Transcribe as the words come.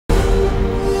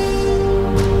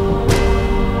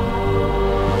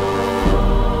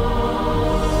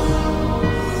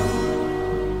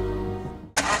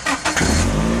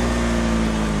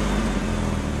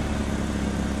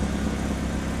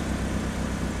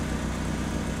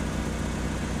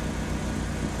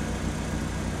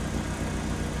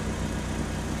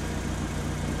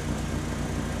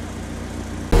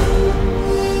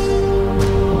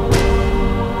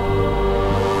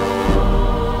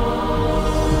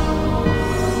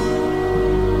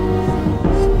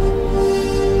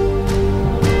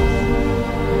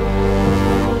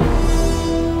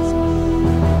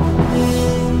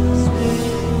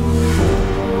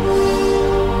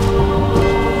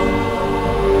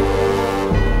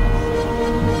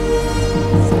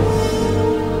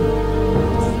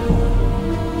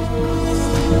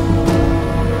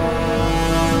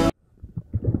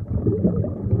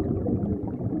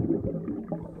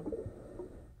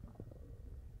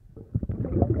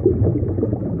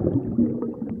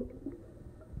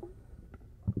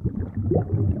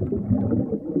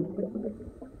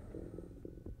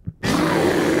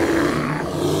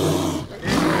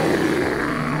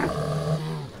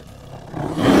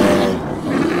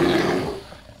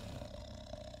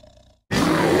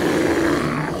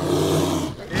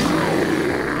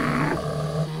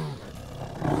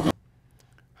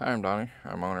I'm Donnie.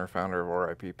 I'm owner and founder of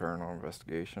RIP Paranormal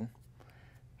Investigation.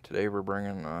 Today we're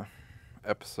bringing an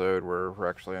episode where we're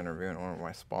actually interviewing one of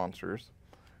my sponsors.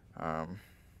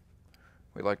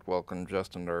 We'd like to welcome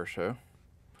Justin to our show.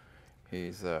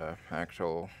 He's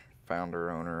actual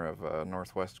founder, owner of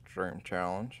Northwest Extreme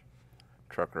Challenge,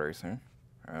 truck racing,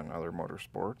 and other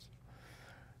motorsports.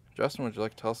 Justin, would you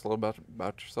like to tell us a little bit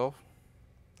about yourself?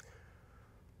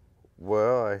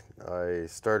 Well, I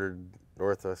started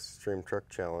Northwest Extreme Truck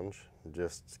Challenge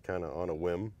just kind of on a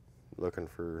whim, looking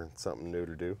for something new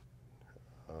to do,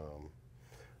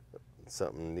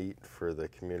 something neat for the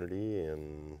community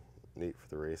and neat for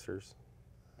the racers.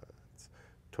 It's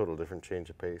a total different change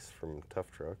of pace from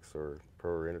tough trucks or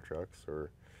pro arena trucks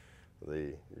or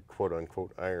the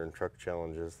quote-unquote iron truck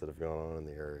challenges that have gone on in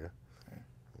the area.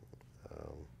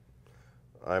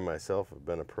 I myself have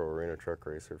been a pro arena truck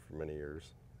racer for many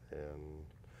years and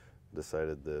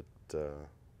decided that I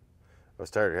was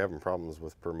tired of having problems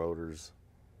with promoters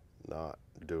not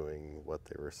doing what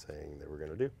they were saying they were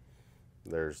going to do.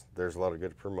 There's a lot of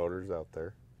good promoters out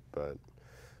there, but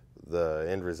the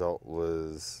end result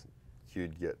was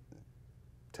you'd get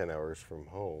 10 hours from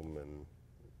home and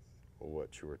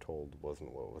what you were told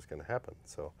wasn't what was going to happen.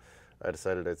 So I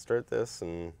decided I'd start this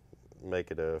and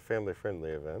make it a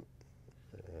family-friendly event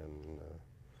and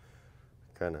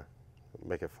kind of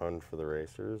make it fun for the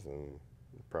racers and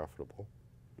profitable,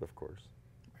 of course.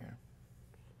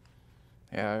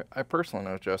 Yeah, I personally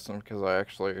know Justin because I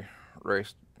actually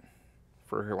raced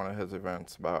for one of his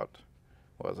events about,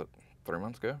 what was it, 3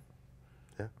 months ago?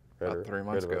 Yeah. About 3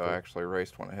 months ago, I actually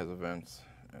raced one of his events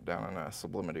down in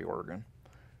Sublimity, Oregon,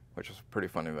 which was a pretty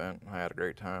fun event. I had a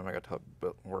great time. I got to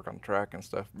work on track and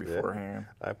stuff beforehand.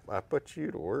 Yeah, I put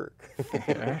you to work.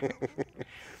 Yeah.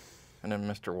 And then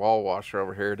Mr. Wall Washer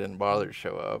over here didn't bother to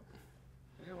show up.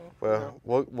 Yeah,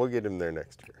 well, we'll get him there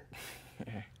next year.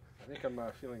 Yeah. I think I'm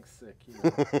feeling sick. You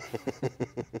know.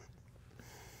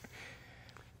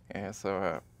 Yeah,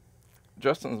 so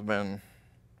Justin's been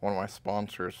one of my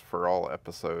sponsors for all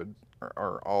episodes,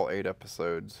 or all 8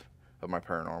 episodes of my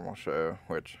paranormal show,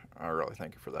 which I really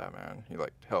thank you for that, man. You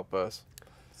like to help us.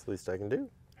 It's the least I can do.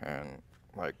 And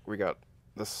like we got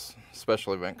this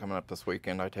special event coming up this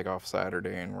weekend. I take off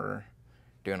Saturday and we're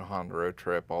doing a Honda road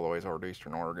trip all the way over to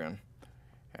Eastern Oregon.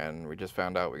 And we just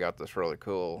found out we got this really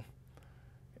cool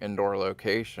indoor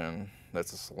location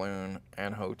that's a saloon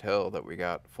and hotel that we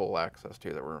got full access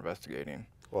to that we're investigating.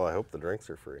 Well, I hope the drinks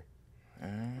are free.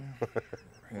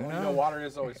 You know, water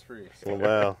is always free. So.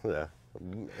 Well, yeah.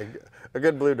 A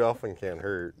good blue dolphin can't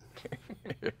hurt.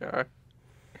 Yeah.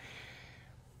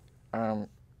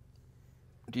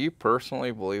 Do you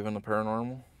personally believe in the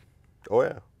paranormal? Oh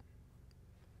yeah.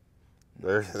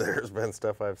 There's been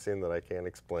stuff I've seen that I can't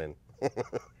explain.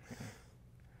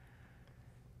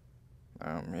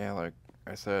 Yeah, like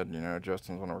I said, you know,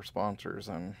 Justin's one of our sponsors,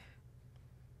 and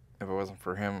if it wasn't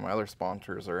for him and my other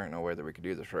sponsors, there ain't no way that we could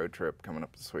do this road trip coming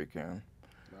up this weekend.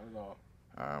 Not at all.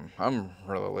 I'm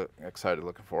really excited,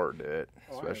 looking forward to it,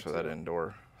 especially that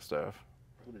indoor stuff.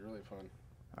 It'll be really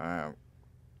fun.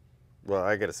 Well,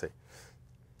 I gotta say,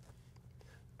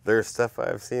 there's stuff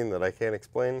I've seen that I can't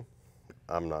explain.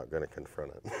 I'm not gonna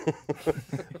confront it.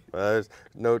 There's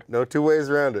no two ways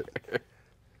around it.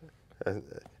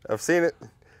 I've seen it.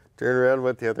 Turn around,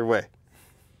 went the other way.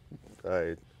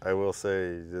 I will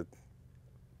say that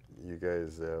you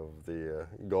guys have the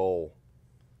goal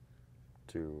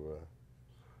to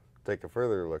take a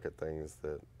further look at things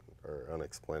that are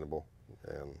unexplainable,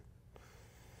 and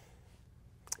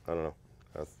I don't know.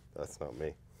 That's not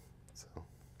me. So.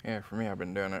 Yeah, for me, I've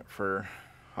been doing it for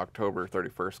October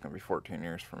 31st. Gonna be 14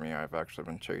 years for me. I've actually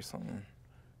been chasing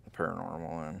the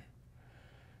paranormal, and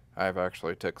I've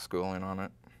actually took schooling on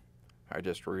it. I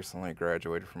just recently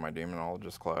graduated from my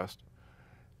demonologist class,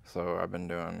 so I've been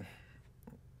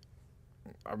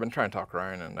trying to talk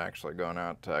Ryan and actually going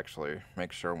out to actually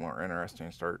make sure more interesting,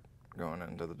 start going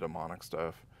into the demonic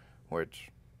stuff,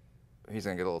 which he's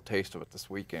gonna get a little taste of it this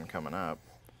weekend coming up,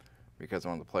 because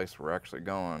one of the places we're actually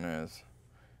going is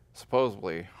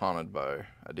supposedly haunted by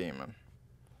a demon,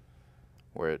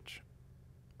 which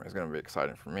is going to be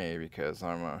exciting for me because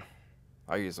I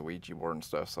use the Ouija board and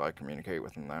stuff, so I communicate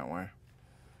with him that way.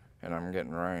 And I'm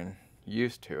getting Ryan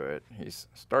used to it. He's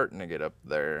starting to get up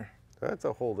there. That's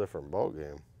a whole different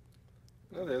ballgame.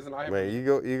 It is, and I mean,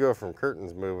 you go from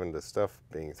curtains moving to stuff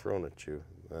being thrown at you.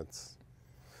 That's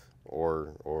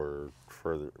or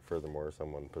furthermore,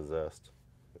 someone possessed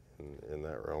in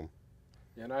that realm.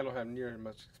 Yeah, and I don't have near as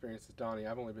much experience as Donnie.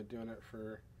 I've only been doing it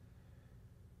for,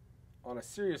 on a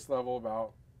serious level,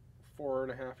 about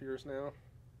 4.5 years now.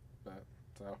 But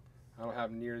so I don't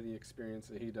have near the experience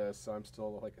that he does, so I'm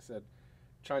still, like I said,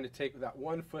 trying to take that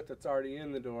one foot that's already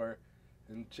in the door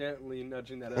and gently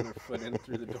nudging that other foot in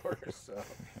through the door. So,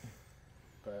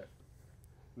 but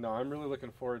no, I'm really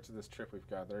looking forward to this trip we've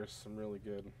got. There's some really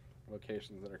good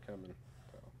locations that are coming.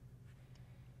 So.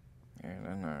 And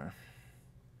then,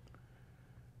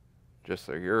 just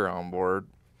so you're on board,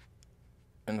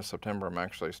 in September I'm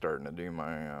actually starting to do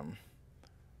my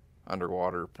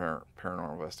underwater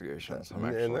paranormal investigations. I'm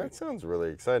actually, And that sounds really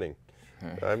exciting.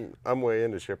 yeah. I'm way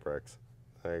into shipwrecks.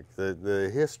 Like the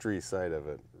history side of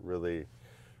it really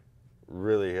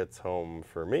hits home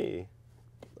for me.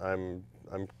 I'm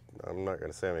not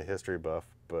going to say I'm a history buff,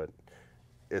 but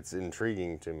it's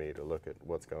intriguing to me to look at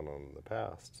what's gone on in the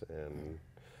past, and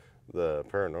the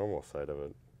paranormal side of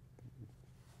it.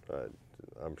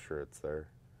 I'm sure it's there.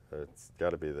 It's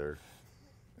got to be there.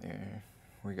 Yeah,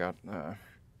 we got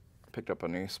picked up a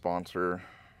new sponsor,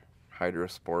 Hydra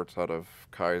Sports, out of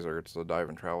Kaiser. It's a dive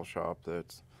and travel shop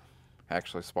that's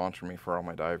actually sponsored me for all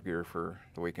my dive gear for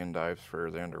the weekend dives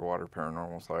for the underwater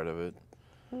paranormal side of it.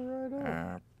 Right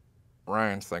on.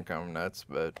 Ryan's think I'm nuts,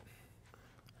 but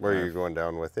Where are you going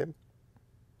down with him?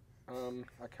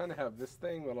 I kind of have this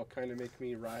thing that'll kind of make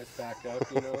me rise back up,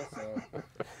 you know. So,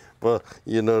 Well,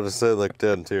 you notice I look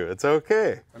down too. It's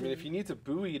okay. I mean, if he needs a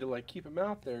buoy to like keep him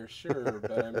out there, sure.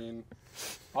 But I mean,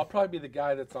 I'll probably be the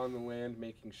guy that's on the land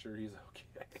making sure he's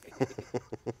okay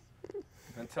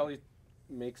until he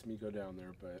makes me go down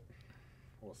there. But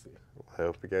we'll see. I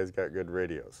hope you guys got good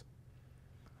radios.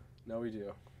 No, we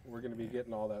do. We're gonna be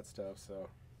getting all that stuff, so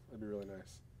it'd be really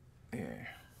nice. yeah,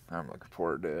 I'm looking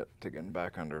forward to getting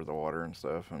back under the water and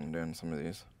stuff and doing some of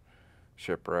these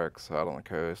shipwrecks out on the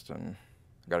coast, and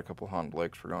got a couple haunted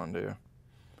lakes we're going to do.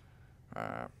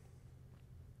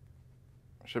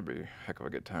 Should be a heck of a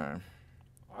good time.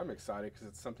 I'm excited because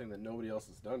it's something that nobody else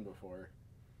has done before.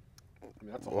 I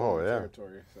mean, that's a whole new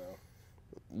territory. So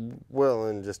Well,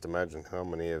 and just imagine how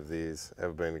many of these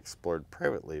have been explored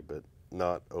privately, but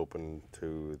not open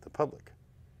to the public.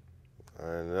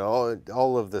 And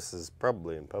all of this is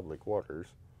probably in public waters,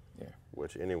 Yeah.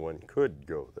 which anyone could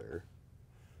go there,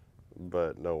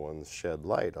 but no one's shed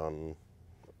light on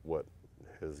what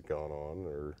has gone on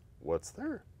or what's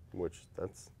there, which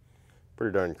that's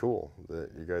pretty darn cool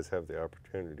that you guys have the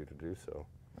opportunity to do so.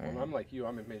 well, I'm like you.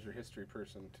 I'm a major history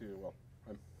person too. Well,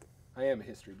 I am a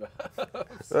history buff.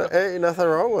 So, Hey, nothing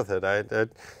wrong with it.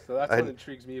 so that's what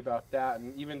intrigues me about that,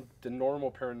 and even the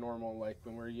normal paranormal, like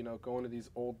when we're going to these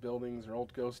old buildings or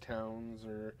old ghost towns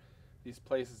or these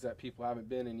places that people haven't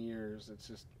been in years. It's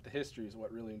just the history is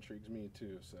what really intrigues me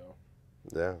too. So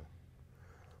Yeah.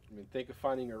 I mean, think of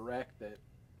finding a wreck that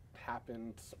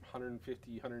happened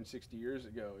 150, 160 years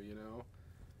ago. I mean,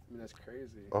 that's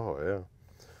crazy. Oh yeah.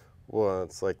 Well,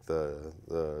 it's like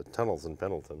the tunnels in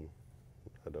Pendleton.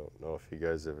 I don't know if you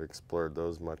guys have explored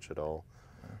those much at all.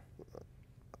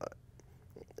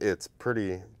 It's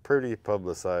pretty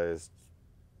publicized,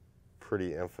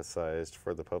 pretty emphasized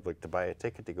for the public to buy a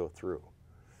ticket to go through.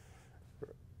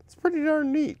 It's pretty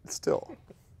darn neat still.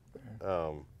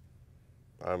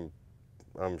 I'm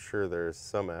sure there's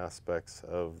some aspects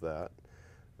of that,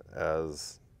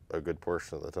 as a good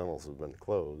portion of the tunnels have been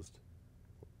closed,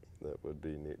 that would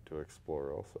be neat to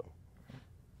explore also.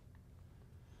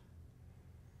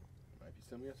 Might be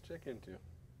something we have to check into.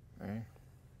 Hey.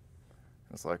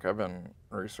 It's like I've been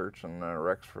researching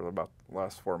wrecks for about the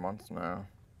last 4 months now,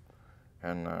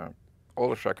 and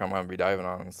oldest wreck I'm going to be diving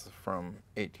on is from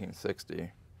 1860,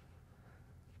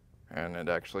 and it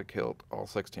actually killed all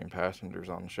 16 passengers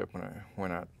on the ship when it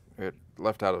went out. It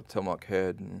left out of Tillamook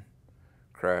Head and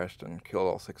crashed and killed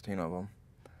all 16 of them.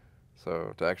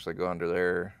 So to actually go under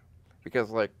there, because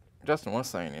like Justin was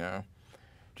saying,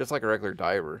 just like a regular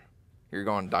diver, you're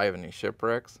going diving these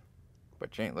shipwrecks,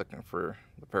 but you ain't looking for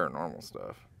the paranormal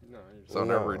stuff. No, So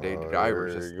an everyday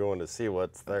diver's you're just going to see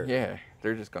what's there. Yeah,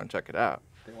 they're just gonna check it out.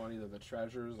 they want either the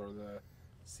treasures or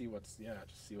just see what's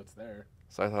there.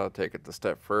 So I thought I'd take it a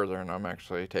step further, and I'm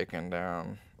actually taking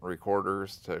down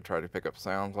recorders to try to pick up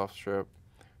sounds off the ship,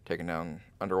 taking down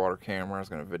underwater cameras,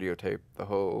 gonna videotape the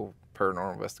whole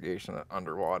paranormal investigation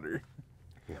underwater.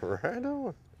 Right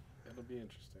on. It'll be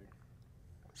interesting.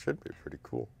 Should be pretty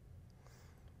cool.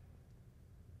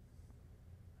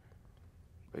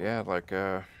 But yeah, like,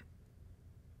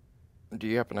 do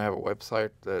you happen to have a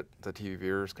website that the TV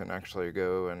viewers can actually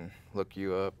go and look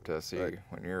you up to see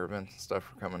when your events and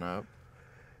stuff are coming up?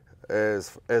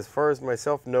 As far as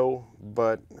myself, no,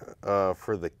 but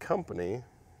for the company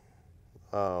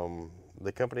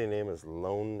name is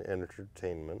Lone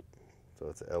Entertainment, so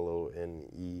it's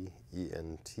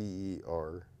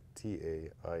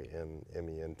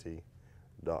LONEENTERTAINMENT.com.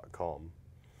 paranormal.com.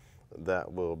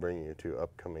 That will bring you to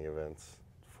upcoming events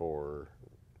for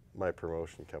my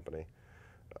promotion company.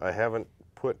 I haven't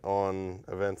put on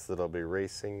events that I'll be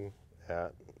racing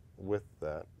at with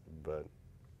that, but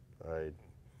I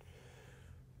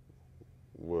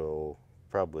will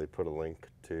probably put a link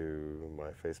to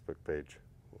my Facebook page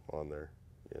on there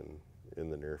in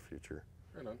the near future.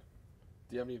 Right on.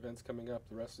 Do you have any events coming up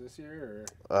the rest of this year?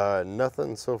 Or?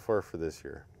 Nothing so far for this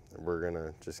year. We're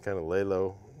gonna just kind of lay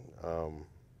low.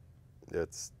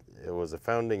 It was a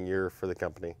founding year for the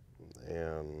company,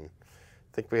 and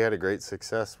I think we had a great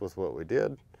success with what we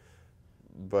did,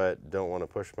 but don't want to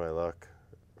push my luck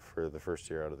for the first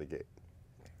year out of the gate.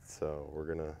 So we're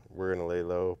gonna lay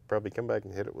low. Probably come back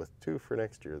and hit it with 2 for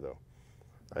next year, though.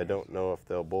 I don't know if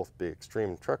they'll both be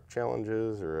extreme truck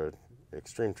challenges or a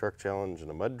extreme truck challenge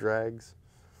and a mud drags.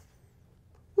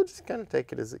 We'll just kind of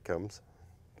take it as it comes,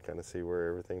 kind of see where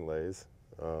everything lays.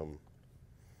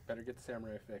 Better get the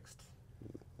Samurai fixed.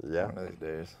 Yeah. One of these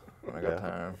days when I got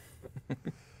time.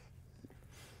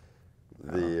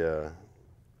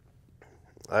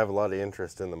 I have a lot of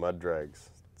interest in the mud drags,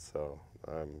 so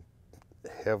I'm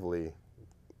heavily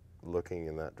looking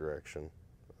in that direction.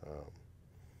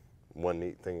 One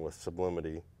neat thing with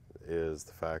sublimity is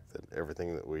the fact that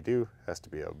everything that we do has to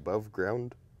be above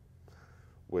ground,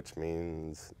 which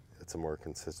means it's a more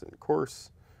consistent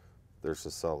course. There's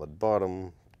a solid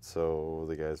bottom, so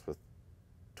the guys with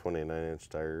 29-inch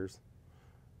tires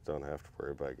don't have to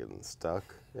worry about getting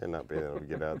stuck and not being able to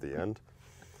get out the end.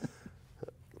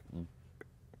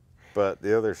 But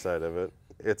the other side of it,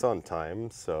 it's on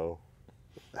time, so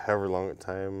however long it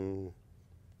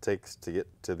takes to get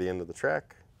to the end of the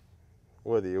track,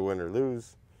 whether you win or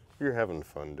lose, you're having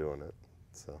fun doing it.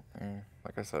 So,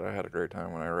 like I said, I had a great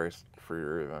time when I raced for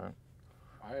your event.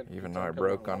 Even though I time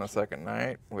broke coming on out the second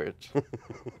night, which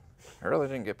I really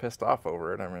didn't get pissed off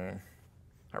over it. I mean,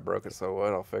 I broke it, so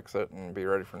what? I'll fix it and be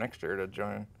ready for next year to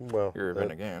join your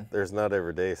event again. There's not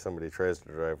every day somebody tries to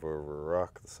drive over a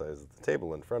rock the size of the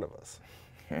table in front of us.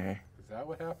 Is that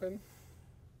what happened?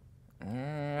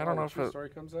 I don't know if the it, story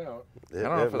comes out. I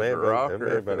don't know if it was the rock it or may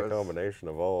have if been it a was- combination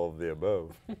of all of the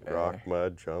above. Rock,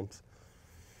 mud, jumps.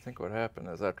 I think what happened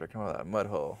is after I came out of that mud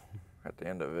hole, at the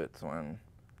end of it's when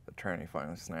the tranny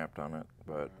finally snapped on it.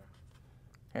 But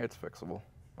hey, it's fixable.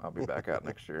 I'll be back out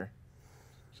next year.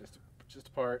 Just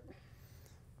a part.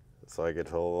 So I get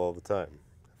told all the time,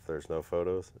 if there's no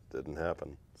photos, it didn't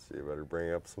happen. So you better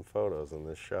bring up some photos in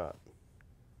this shot.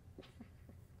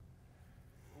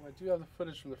 Well, I do have the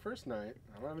footage from the first night.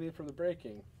 I don't have any from the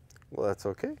breaking. Well, that's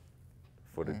okay.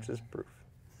 Footage is proof.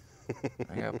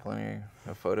 I got plenty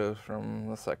of photos from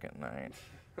the second night.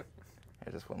 I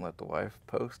just wouldn't let the wife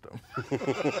post them.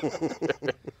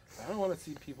 I don't want to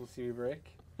see people see me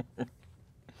break.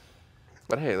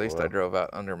 But hey, at least I Well. drove out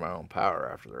under my own power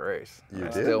after the race. You I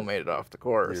did. still made it off the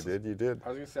course. You did. I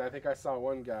was going to say, I think I saw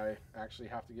one guy actually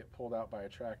have to get pulled out by a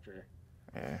tractor,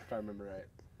 Yeah, if I remember right,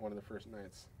 one of the first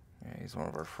nights. yeah, he's one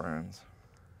of our friends.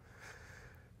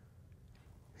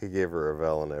 He gave her a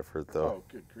valiant effort, though. Oh,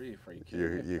 good grief. Are you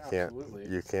kidding me? Absolutely.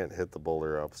 You can't hit the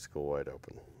boulder obstacle wide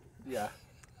open. Yeah.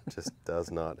 Just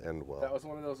does not end well. That was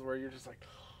one of those where you're just like,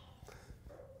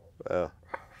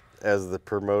 As the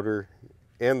promoter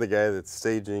and the guy that's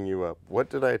staging you up, what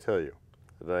did I tell you?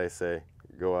 Did I say,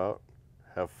 go out,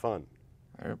 have fun,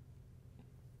 Yep.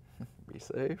 Be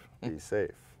safe. be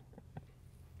safe?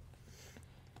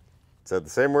 Said the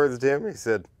same words to him. He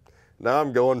said, no,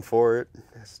 I'm going for it.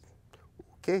 I said,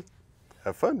 okay,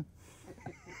 have fun.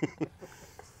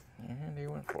 And he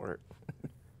went for it.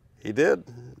 He did.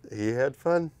 He had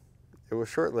fun. It was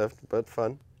short-lived, but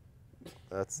fun.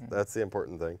 That's the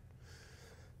important thing.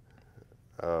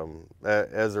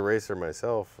 As a racer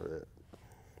myself,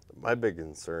 my big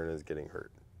concern is getting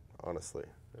hurt. Honestly,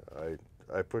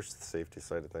 I push the safety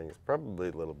side of things probably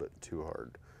a little bit too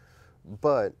hard,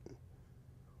 but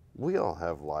we all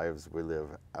have lives we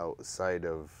live outside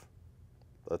of.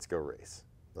 Let's go race.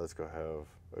 Let's go have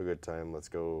a good time. Let's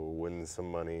go win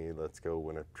some money. Let's go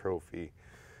win a trophy.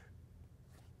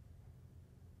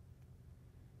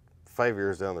 5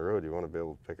 years down the road, you want to be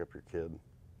able to pick up your kid.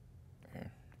 Yeah.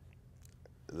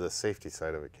 The safety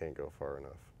side of it can't go far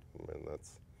enough. I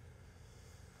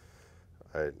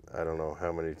mean, I don't know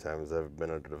how many times I've been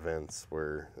at events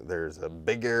where there's a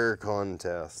big air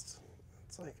contest.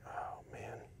 It's like, oh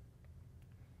man,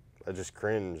 I just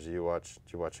cringe. You watch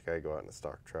a guy go out in a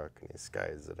stock truck and he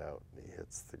skies it out and he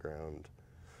hits the ground.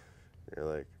 You're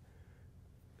like,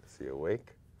 is he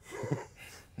awake?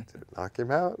 Did it knock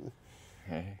him out?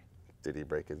 Hey. Did he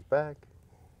break his back?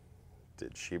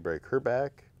 Did she break her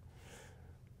back?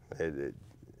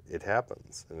 it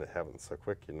happens, and it happens so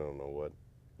quick you don't know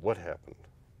what happened.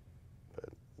 But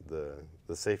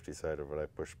the safety side of it, I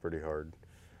push pretty hard,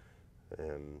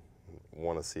 and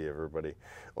want to see everybody.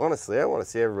 Honestly, I want to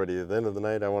see everybody at the end of the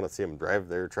night. I want to see them drive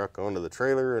their truck onto the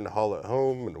trailer and haul it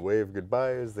home and wave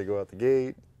goodbye as they go out the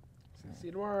gate. See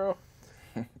you tomorrow.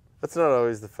 That's not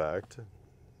always the fact.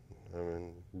 I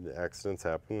mean, accidents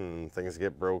happen and things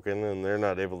get broken and they're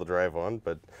not able to drive on,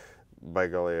 but by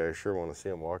golly, I sure want to see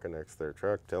them walking next to their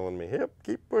truck telling me, yep,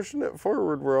 keep pushing it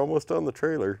forward. We're almost on the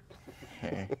trailer.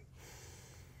 Yeah,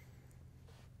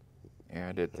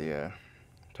 I did the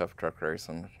tough truck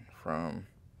racing from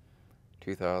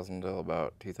 2000 till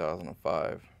about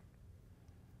 2005.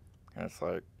 And it's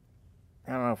like,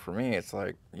 I don't know, for me, it's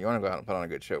like, you want to go out and put on a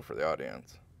good show for the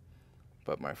audience.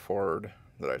 But my Ford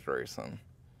that I was racing,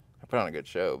 I put on a good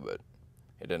show, but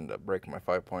it ended up breaking my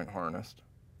 5-point harness.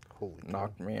 Holy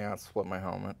Knocked me out, split my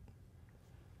helmet.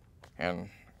 And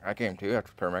I came to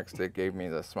after the paramedics they gave me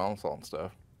the smell and salt and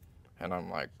stuff. And I'm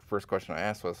like, first question I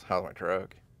asked was, how's my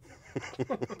truck?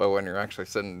 But when you're actually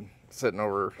sitting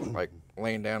over, like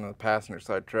laying down in the passenger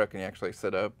side truck, and you actually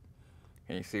sit up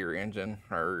and you see your engine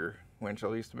or your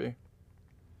windshield used to be, and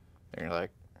you're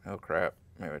like, oh crap,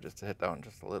 maybe I just hit that one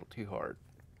just a little too hard.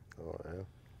 Oh, yeah.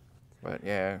 But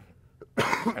yeah,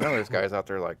 I know there's guys out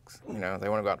there like, you know, they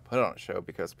want to go out and put on a show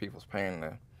because people's paying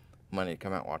the money to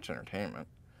come out and watch entertainment.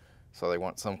 So they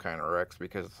want some kind of wrecks,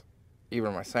 because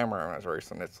even my Samurai when I was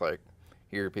racing, it's like,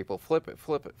 you hear people flip it,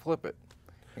 flip it, flip it.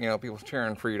 You know, people's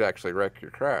cheering for you to actually wreck your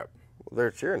crap. Well,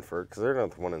 they're cheering for it because they're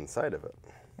not the one inside of it.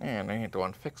 And they ain't the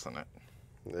one fixing it.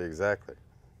 Exactly.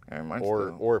 And mine's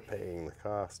Or paying the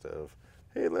cost of,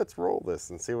 hey, let's roll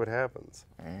this and see what happens.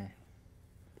 I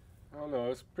don't know. It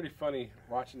was pretty funny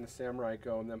watching the Samurai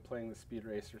go and then playing the Speed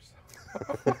Racers.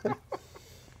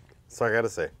 So I got to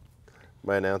say,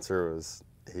 my announcer was,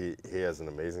 he has an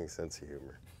amazing sense of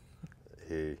humor.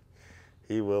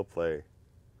 He will play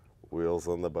Wheels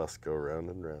on the Bus Go Round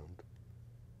and Round.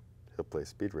 He'll play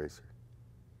Speed Racer.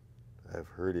 I've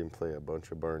heard him play a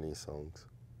bunch of Barney songs.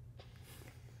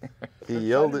 He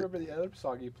yelled I at... remember the other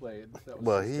song he played.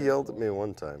 Well, he yelled at me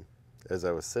one time as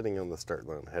I was sitting on the start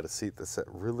line. I had a seat that sat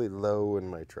really low in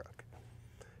my truck.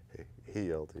 He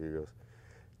yelled, he goes,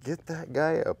 get that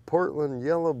guy a Portland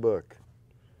Yellow Book.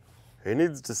 He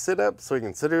needs to sit up so he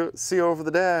can see over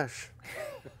the dash.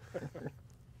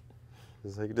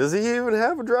 He's like, does he even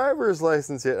have a driver's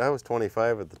license yet? I was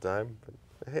 25 at the time,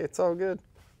 but hey, it's all good.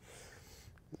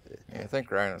 Yeah, I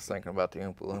think Ryan was thinking about the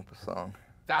Oompa Loompa song.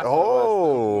 That's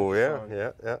what it was.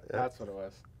 Yeah. That's what it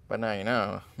was. But now you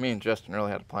know, me and Justin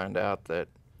really had planned out that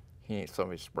he needs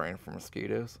somebody spraying for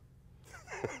mosquitoes.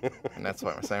 And that's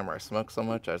why my Samurai smoked so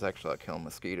much. I was actually like killing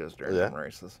mosquitoes during the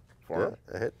races for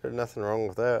him. There's nothing wrong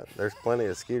with that. There's plenty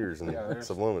of skeeters in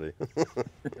Sublimity.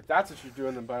 If that's what you're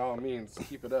doing, then by all means,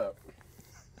 keep it up.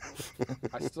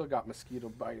 I still got mosquito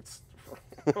bites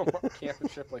from our camping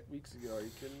trip like weeks ago. Are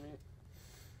you kidding me?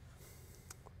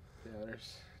 Yeah,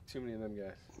 there's too many of them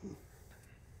guys.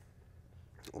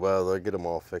 Well, they'll get them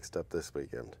all fixed up this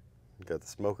weekend. Got the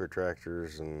smoker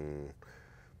tractors and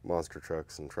monster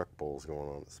trucks and truck bowls going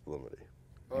on at Sublimity.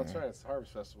 Oh, that's right. It's the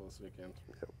Harvest Festival this weekend.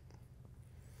 Yep.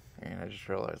 And I just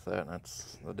realized that, and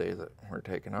that's the day that we're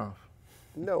taking off.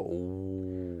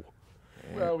 No.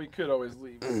 Yeah. Well, we could always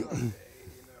leave Sunday,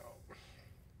 you know.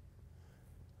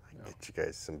 I can get you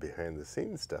guys some behind the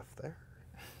scenes stuff there.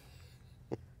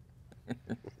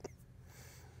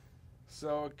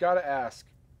 So, gotta ask,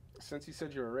 since you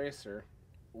said you're a racer,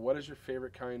 what is your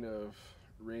favorite kind of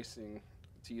racing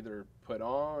to either put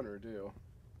on or do?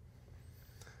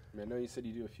 I mean, I know you said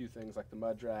you do a few things like the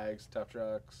mud drags, tough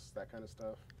trucks, that kind of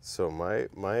stuff. So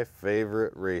my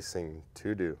favorite racing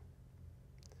to do,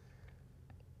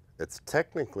 it's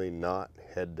technically not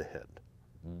head-to-head,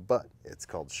 but it's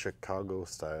called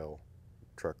Chicago-style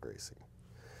truck racing.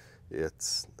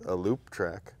 It's a loop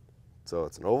track, so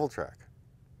it's an oval track,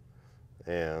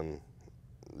 and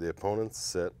the opponents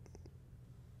sit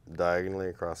diagonally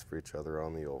across for each other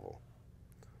on the oval.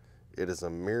 It is a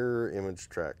mirror image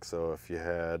track, so if you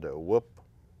had a whoop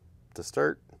to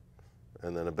start,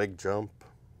 and then a big jump,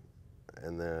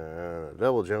 and then a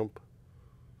double jump,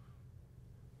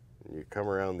 and you come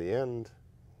around the end,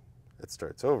 it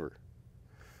starts over.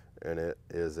 And it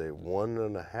is a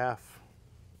 1.5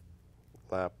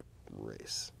 lap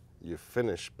race. You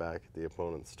finish back at the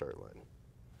opponent's start line.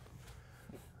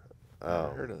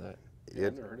 Never heard of that. Yeah,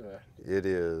 I've never heard of that. It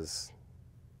is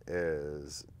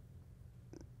as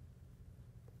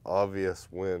obvious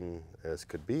win as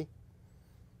could be,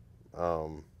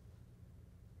 but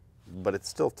it's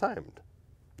still timed.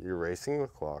 You're racing the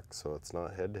clock, so it's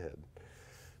not head-to-head.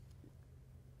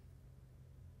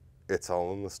 It's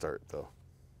all in the start, though.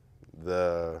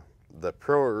 The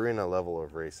pro arena level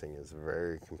of racing is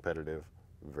very competitive,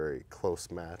 very close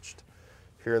matched.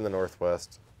 Here in the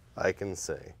Northwest, I can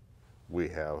say we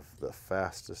have the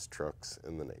fastest trucks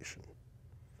in the nation.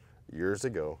 Years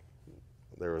ago,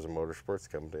 there was a motorsports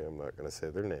company, I'm not going to say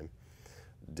their name,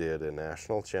 did a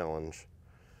national challenge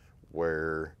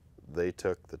where they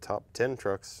took the top 10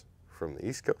 trucks from the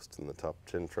East Coast and the top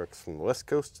 10 trucks from the West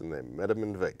Coast, and they met them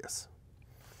in Vegas.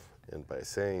 And by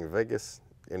saying Vegas,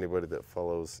 anybody that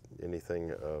follows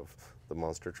anything of the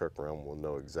monster truck realm will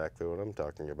know exactly what I'm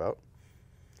talking about.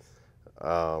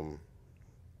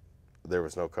 There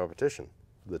was no competition.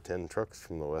 The 10 trucks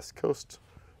from the West Coast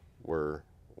were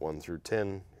 1 through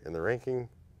 10 in the ranking,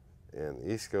 and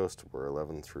the East Coast were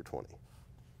 11 through 20.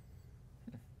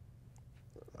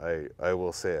 I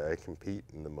will say I compete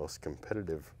in the most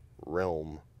competitive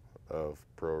realm of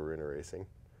pro arena racing,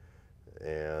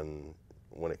 and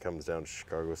when it comes down to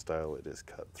Chicago style, it is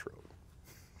cutthroat.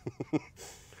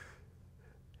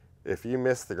 If you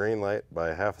miss the green light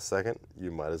by a half a second,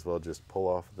 you might as well just pull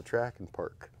off the track and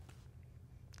park.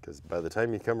 Because by the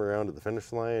time you come around to the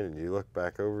finish line and you look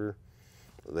back over,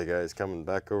 the guy's coming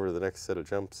back over the next set of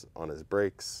jumps on his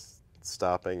brakes,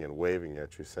 stopping and waving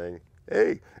at you saying,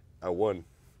 "Hey, I won."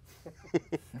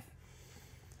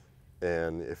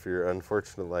 And if you're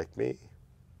unfortunate like me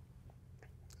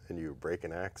and you break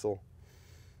an axle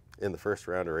in the first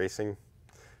round of racing,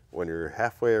 when you're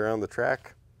halfway around the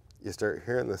track, you start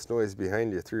hearing this noise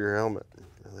behind you through your helmet.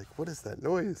 You're like, what is that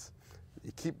noise?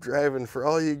 You keep driving for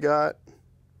all you got,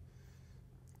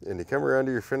 and you come around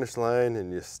to your finish line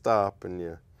and you stop and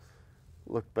you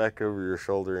look back over your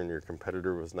shoulder, and your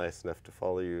competitor was nice enough to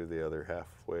follow you the other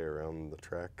halfway around the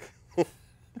track.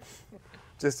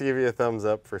 Just to give you a thumbs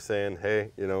up for saying,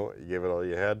 hey, you know, you gave it all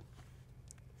you had.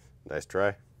 Nice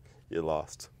try. You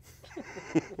lost.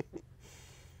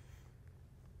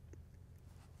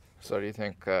 So do you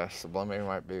think Sublimity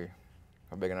might be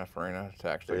a big enough arena to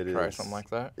actually try something like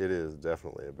that? It is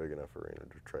definitely a big enough arena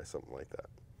to try something like that.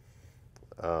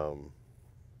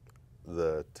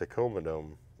 The Tacoma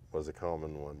Dome was a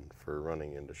common one for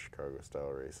running into Chicago-style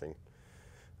racing.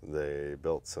 They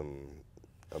built some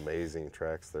amazing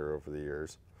tracks there over the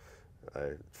years.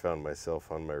 I found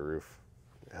myself on my roof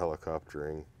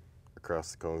helicoptering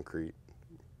across the concrete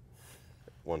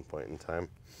at one point in time.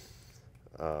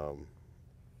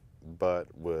 But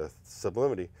with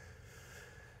Sublimity,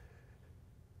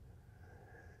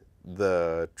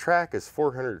 the track is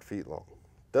 400 feet long.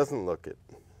 Doesn't look it.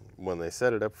 When they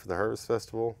set it up for the Harvest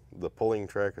Festival, the pulling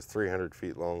track is 300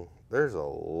 feet long. There's a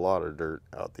lot of dirt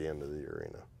out the end of the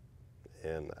arena.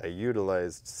 And I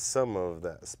utilized some of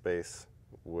that space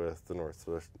with the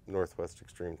Northwest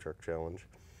Extreme Truck Challenge.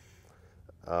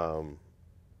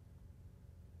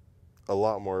 A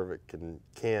lot more of it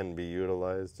can be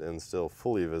utilized and still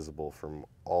fully visible from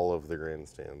all of the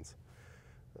grandstands.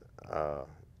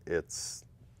 It's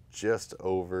just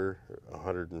over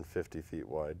 150 feet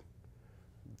wide.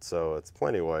 So it's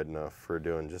plenty wide enough for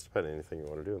doing just about anything you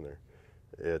want to do in there.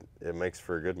 It makes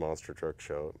for a good monster truck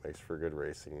show. It makes for a good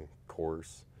racing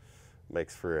course.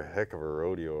 Makes for a heck of a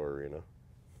rodeo arena.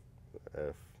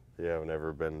 If you haven't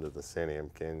ever been to the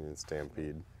Santiam Canyon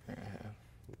Stampede,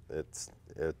 it's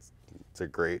a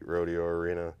great rodeo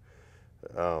arena.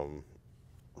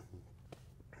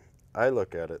 I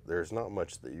look at it, there's not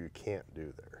much that you can't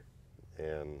do there.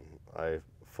 And I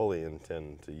fully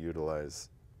intend to utilize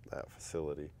that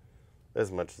facility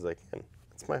as much as I can.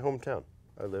 It's my hometown.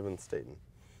 I live in Staten.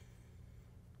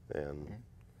 And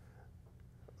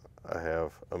I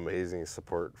have amazing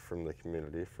support from the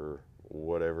community for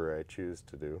whatever I choose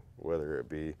to do, whether it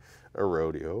be a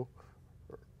rodeo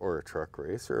or a truck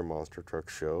race or a monster truck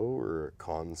show or a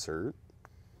concert.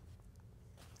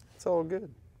 It's all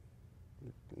good.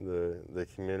 The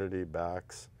community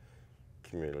backs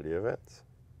community events.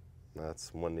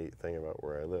 That's one neat thing about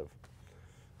where I live.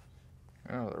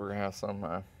 Oh, we're gonna have some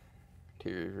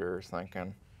TV viewers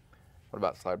thinking, what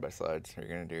about side-by-sides? Are you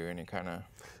gonna do any kind of?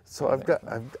 So I've got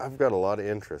a lot of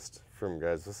interest from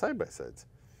guys with side-by-sides.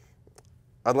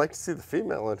 I'd like to see the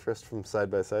female interest from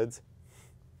side-by-sides.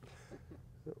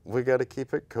 We got to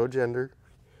keep it co-gender.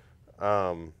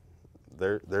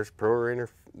 There's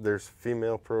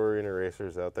female pro arena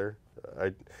racers out there.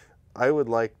 I would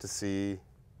like to see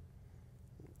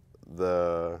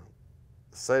the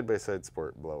side-by-side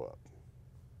sport blow up.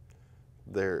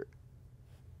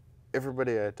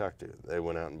 Everybody I talked to, they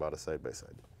went out and bought a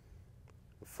side-by-side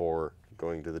for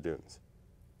going to the dunes.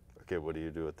 Okay, what do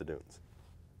you do at the dunes?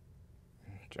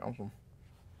 Jump them.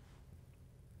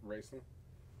 Racing.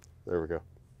 There we go.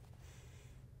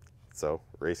 So,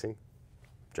 racing,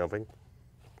 jumping.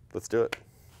 Let's do it.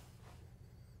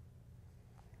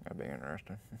 That'd be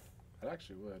interesting. It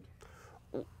actually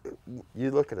would.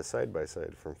 You look at a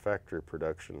side-by-side from factory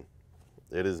production.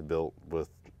 It is built with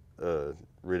a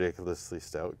ridiculously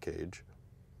stout cage,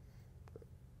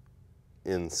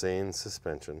 insane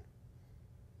suspension,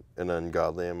 an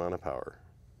ungodly amount of power.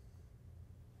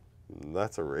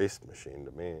 That's a race machine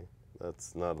to me.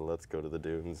 That's not a let's go to the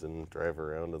dunes and drive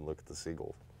around and look at the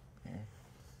seagulls. Yeah.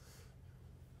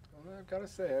 Well, I've got to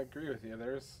say, I agree with you.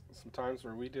 There's some times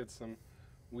where we did some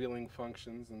wheeling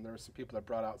functions, and there were some people that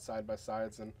brought out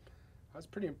side-by-sides, and I was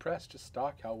pretty impressed just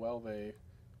stock how well they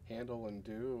handle and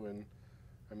do, and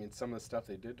I mean, some of the stuff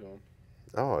they did to them.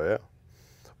 Oh, yeah.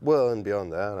 Well, and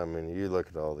beyond that, I mean, you look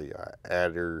at all the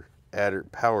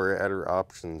power adder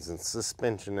options and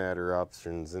suspension adder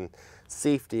options and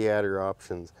safety adder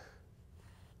options.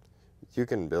 You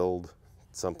can build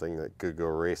something that could go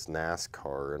race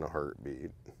NASCAR in a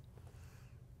heartbeat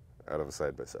out of a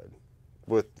side-by-side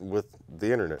with the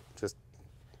internet. Just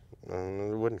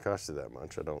it wouldn't cost you that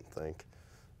much, I don't think.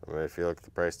 I mean, if you look at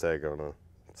the price tag on a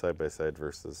side-by-side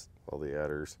versus all the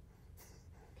adders.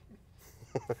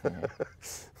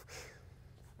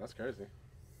 That's crazy.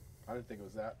 I didn't think it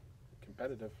was that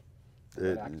competitive,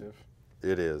 that active.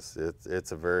 It is.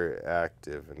 It's a very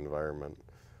active environment.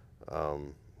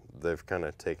 They've kind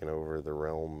of taken over the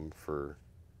realm for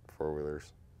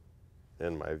four-wheelers,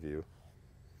 in my view.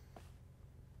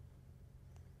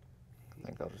 I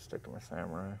think I'll just stick to my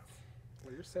Samurai.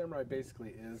 Well, your Samurai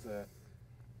basically is a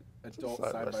adult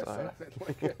Side-by-side. side-by-side.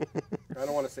 Like I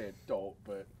don't want to say adult,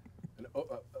 but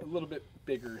a little bit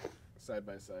bigger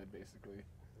side-by-side, basically.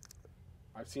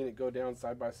 I've seen it go down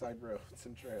side-by-side roads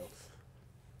and trails.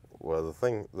 Well, the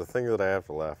thing that I have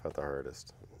to laugh at the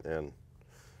hardest, and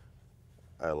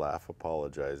I laugh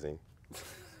apologizing.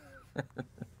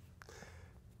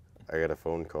 I got a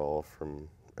phone call from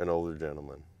an older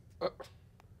gentleman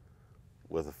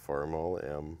with a Farmall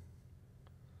M.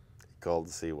 He called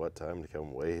to see what time to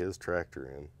come weigh his tractor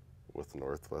in with the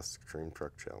Northwest Extreme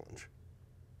Truck Challenge.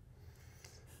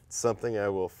 It's something I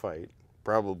will fight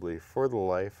probably for the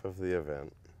life of the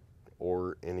event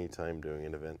or any time doing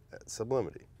an event at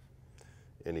Sublimity.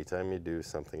 Anytime you do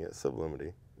something at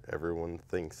Sublimity, everyone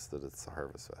thinks that it's the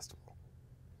Harvest Festival.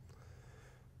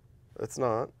 It's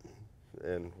not,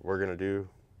 and we're going to do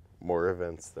more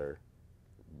events there,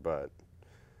 but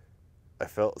I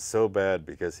felt so bad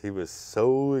because he was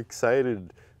so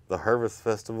excited the Harvest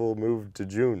Festival moved to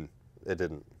June. It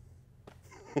didn't.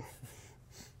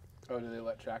 Oh, do they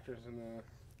let tractors in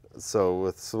the... So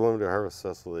with Sublimity Harvest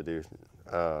Festival, they do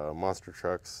monster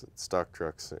trucks, stock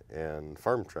trucks, and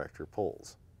farm tractor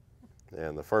pulls.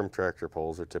 And the farm tractor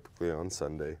pulls are typically on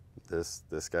Sunday. This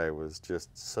guy was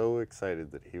just so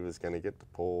excited that he was going to get to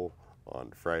pull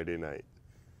on Friday night.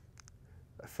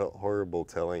 I felt horrible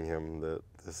telling him that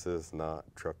this is not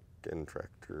truck and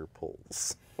tractor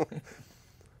pulls.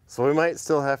 So we might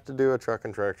still have to do a truck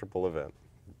and tractor pull event,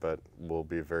 but we'll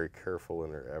be very careful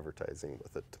in our advertising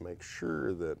with it to make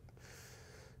sure that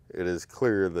it is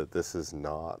clear that this is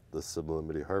not the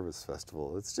Sublimity Harvest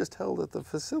Festival. It's just held at the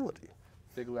facility.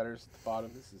 Big letters at the bottom,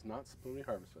 this is not Sublimity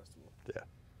Harvest Festival.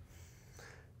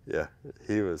 Yeah,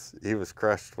 he was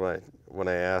crushed when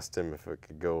I asked him if it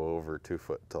could go over 2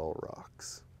 foot tall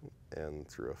rocks and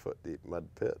through a foot deep mud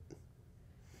pit.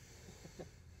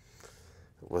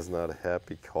 It was not a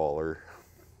happy caller.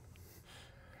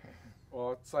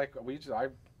 Well, it's like I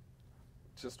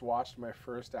just watched my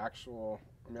first actual,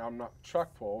 I mean, I'm not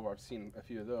truck pull, I've seen a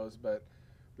few of those, but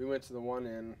we went to the one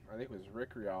in, I think it was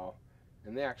Rick Rial,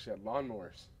 and they actually had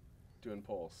lawnmowers doing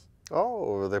pulls.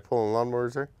 Oh, were they pulling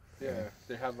lawnmowers there? Yeah,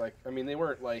 they had like, I mean, they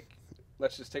weren't like,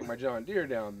 let's just take my John Deere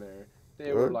down there.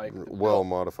 They were like... well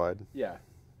modified. Yeah,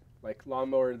 like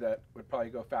lawnmower that would probably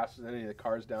go faster than any of the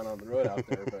cars down on the road out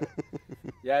there, but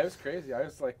yeah, it was crazy. I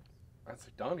was like,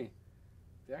 Donnie,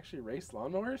 they actually race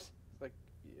lawnmowers? Like,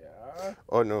 yeah.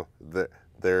 Oh no,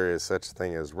 there is such a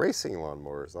thing as racing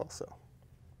lawnmowers also.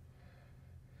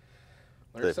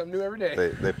 Learn something new every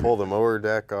day. They pull the mower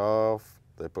deck off,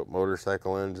 they put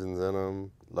motorcycle engines in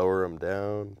them, lower them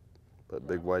down, put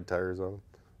big wide tires on them,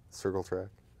 circle track.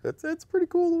 It's pretty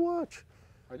cool to watch.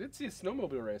 I did see a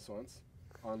snowmobile race once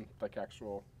on like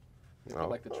actual, they put,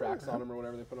 like the tracks on them or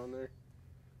whatever they put on there.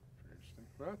 Interesting.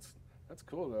 Well, that's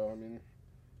cool though. I mean,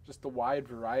 just the wide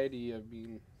variety of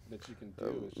that you can do.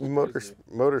 Is just crazy.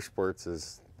 Motorsports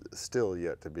is still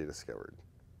yet to be discovered.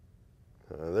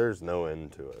 There's no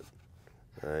end to it.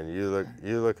 And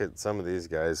you look at some of these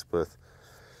guys with.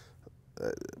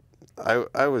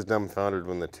 I was dumbfounded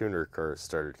when the tuner cars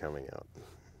started coming out.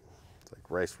 It's like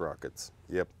rice rockets.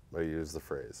 Yep, I use the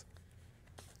phrase.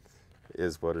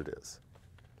 is what it is.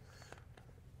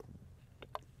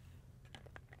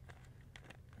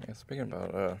 Yeah, speaking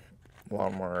about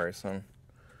lawnmower racing,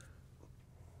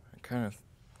 I kind of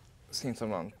seen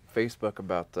something on Facebook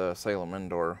about the Salem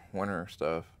Indoor Winter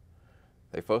stuff.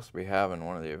 They're supposed to be having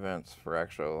one of the events for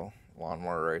actual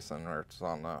lawnmower racing where it's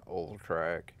on the oval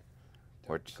track,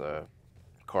 which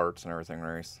carts and everything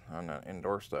race on the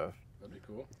indoor stuff. That'd be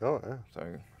cool. Oh, yeah.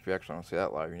 So if you actually want to see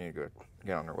that live, you need to go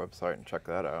get on their website and check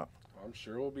that out. I'm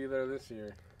sure we'll be there this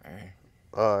year. Hey.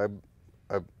 I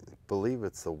believe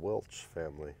it's the Welch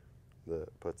family that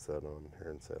puts that on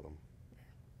here in Salem.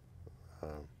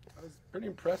 I was pretty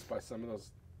impressed by some of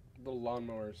those little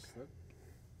lawnmowers.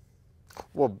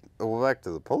 Well, back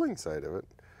to the pulling side of it,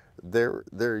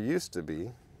 there used to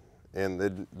be,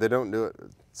 and they don't do it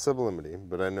sublimity,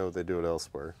 but I know they do it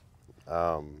elsewhere.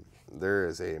 There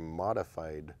is a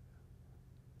modified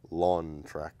lawn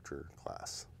tractor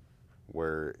class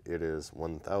where it is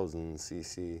 1,000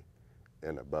 cc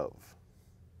and above.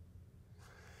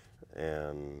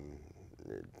 And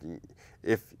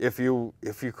if you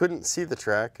couldn't see the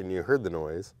track and you heard the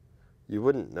noise, you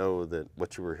wouldn't know that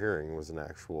what you were hearing was an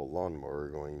actual lawnmower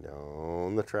going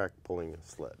down the track pulling a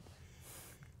sled.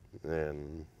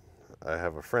 And I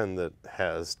have a friend that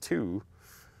has two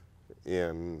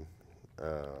in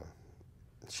a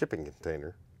shipping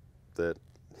container that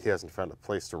he hasn't found a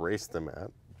place to race them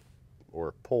at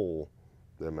or pull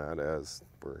them at, as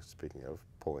we're speaking of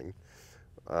pulling.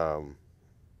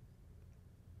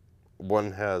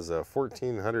 One has a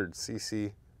 1,400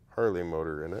 cc Harley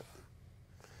motor in it.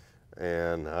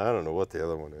 And I don't know what the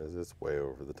other one is. It's way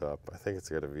over the top. I think it's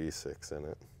got a V6 in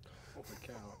it. Holy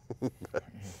cow. But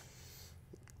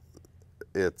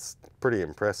it's pretty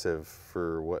impressive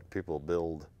for what people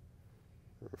build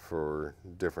for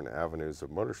different avenues of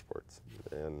motorsports.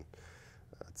 And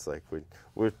it's like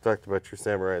we've talked about your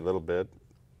Samurai a little bit.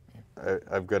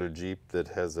 I've got a Jeep that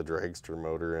has a dragster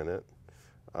motor in it.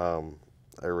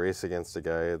 I race against a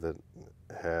guy that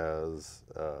has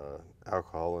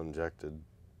alcohol injected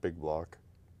big block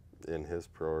in his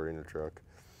pro arena truck.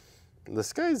 The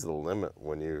sky's the limit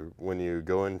when you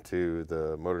go into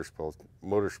the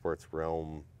motorsports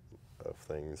realm of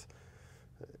things.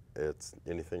 It's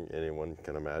anything anyone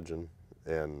can imagine,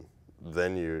 and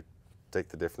then you take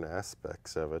the different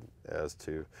aspects of it as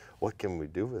to what can we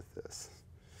do with this?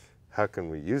 How can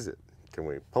we use it? Can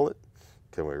we pull it?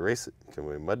 Can we race it? Can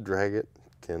we mud drag it?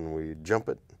 Can we jump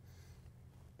it?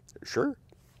 Sure.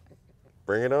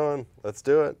 Bring it on. Let's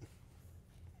do it.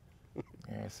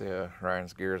 Yeah, I see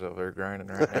Ryan's gears over there grinding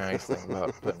right now. He's thinking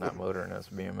about putting that motor in his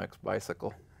BMX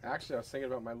bicycle. Actually, I was thinking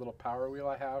about my little power wheel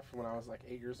I have from when I was like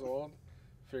 8 years old.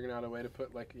 Figuring out a way to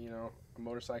put like, a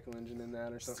motorcycle engine in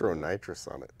that or something. Just throw nitrous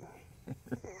on it.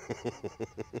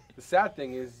 The sad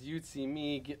thing is you'd see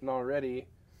me getting all ready,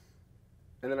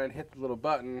 and then I'd hit the little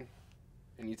button,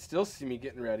 and you'd still see me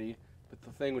getting ready, but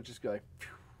the thing would just go like, phew.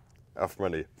 Off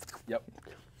money. Yep.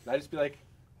 And I'd just be like,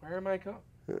 where am I going?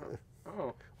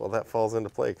 Oh. Well, that falls into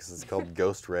play because it's called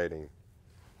ghost riding.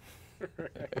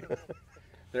 Right.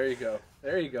 There you go.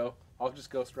 There you go. I'll just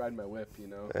ghost ride my whip,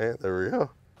 Hey, there we go.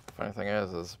 Funny thing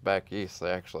is back east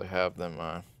they actually have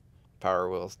them Power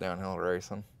Wheels downhill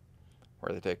racing,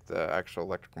 where they take the actual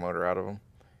electric motor out of them.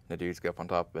 And the dudes go up on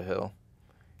top of a hill,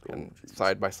 and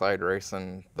side by side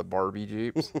racing the Barbie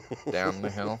Jeeps down the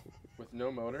hill. With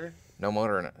no motor? No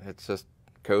motor in it. It's just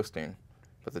coasting.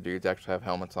 But the dudes actually have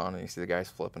helmets on, and you see the guys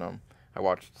flipping them. I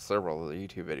watched several of the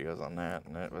YouTube videos on that,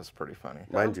 and it was pretty funny.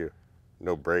 Mind you,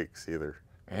 no brakes either.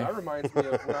 Yeah. That reminds me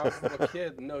of when I was a little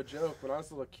kid, no joke, when I was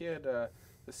a little kid, the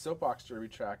soapbox derby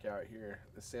track out here,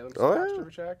 the Salem soapbox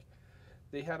derby track,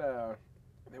 they had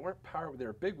they weren't power, they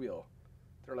were big wheel.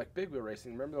 They were like big wheel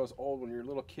racing. Remember those old, when you were a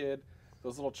little kid,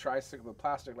 those little the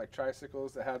plastic like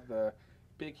tricycles that had the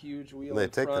big, huge wheel They in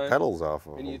take front, the pedals off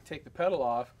of and them. you take the pedal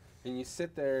off, and you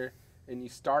sit there, and you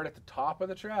start at the top of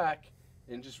the track,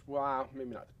 and just, well, maybe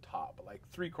not the top, but like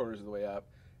 3/4 of the way up,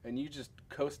 and you just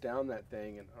coast down that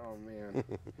thing, and oh man,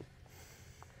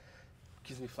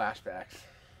 gives me flashbacks.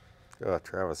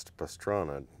 Travis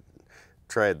Pastrana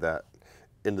tried that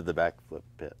into the backflip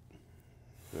pit,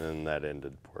 and that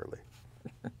ended poorly.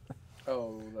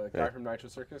 Oh, the guy from Nitro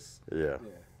Circus? Yeah.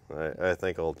 I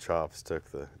think old Chops took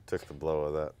the blow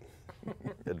of that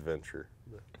adventure.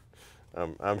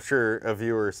 I'm sure a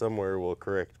viewer somewhere will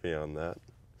correct me on that. It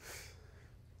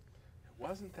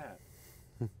wasn't that.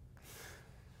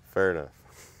 Fair enough.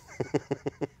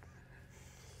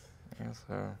 Yeah,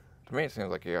 so to me it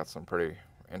seems like you got some pretty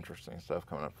interesting stuff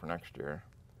coming up for next year,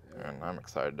 and I'm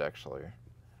excited to actually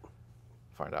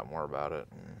find out more about it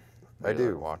and I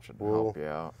do. watch it and We'll- help you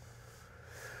out.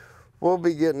 we'll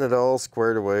be getting it all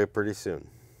squared away pretty soon.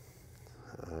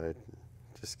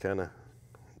 Just kind of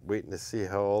waiting to see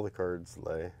how all the cards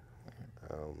lay.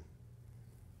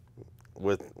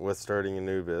 With starting a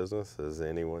new business, as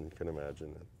anyone can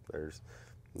imagine,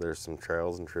 there's some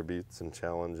trials and tributes and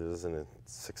challenges and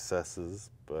successes,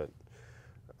 but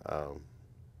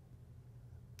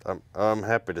I'm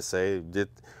happy to say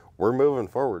we're moving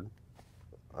forward.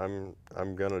 I'm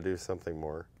gonna do something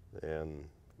more and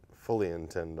fully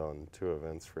intend on 2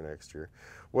 events for next year.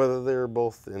 Whether they're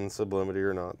both in sublimity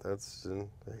or not, that's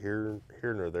here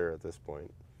nor there at this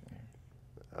point.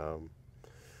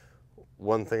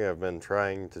 One thing I've been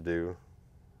trying to do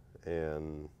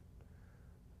and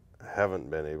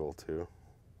haven't been able to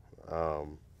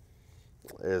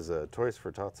is a Toys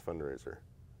for Tots fundraiser.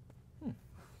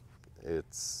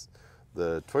 It's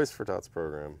the Toys for Tots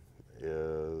program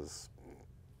is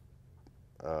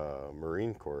a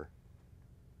Marine Corps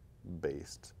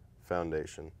based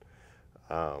foundation.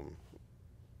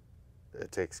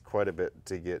 It takes quite a bit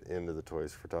to get into the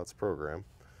Toys for Tots program,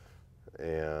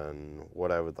 and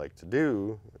what I would like to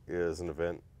do is an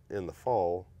event in the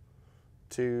fall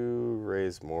to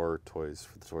raise more toys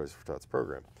for the Toys for Tots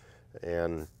program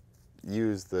and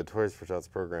use the Toys for Tots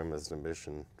program as an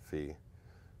admission fee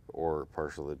or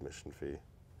partial admission fee.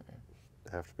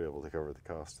 Have to be able to cover the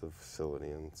cost of the facility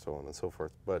and so on and so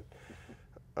forth, but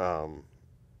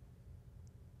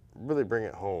really bring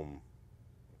it home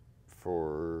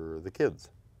for the kids.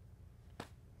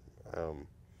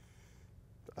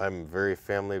 I'm very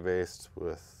family based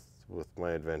with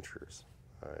my adventures.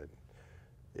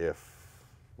 If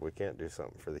we can't do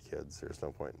something for the kids, there's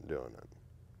no point in doing it.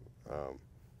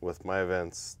 With my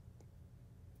events,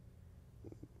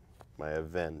 my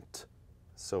event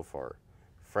so far,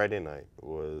 Friday night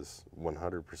was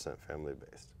 100% family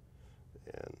based,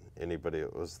 and anybody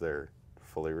that was there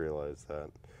fully realized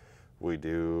that. We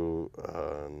do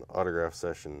an autograph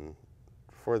session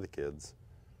for the kids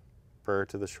prior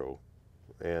to the show,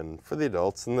 and for the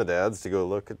adults and the dads to go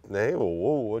look at, hey,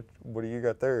 whoa, what do you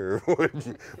got there?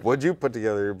 What'd you put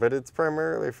together? But it's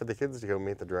primarily for the kids to go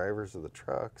meet the drivers of the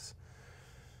trucks.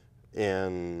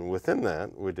 And within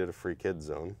that, we did a free kids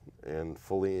zone and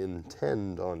fully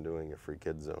intend on doing a free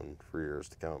kids zone for years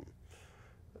to come.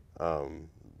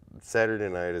 Saturday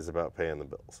night is about paying the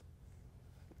bills.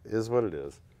 Is what it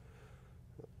is.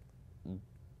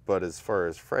 But as far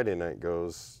as Friday night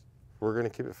goes, we're going to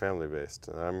keep it family based.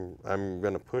 I'm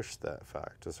going to push that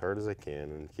fact as hard as I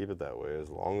can and keep it that way as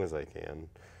long as I can,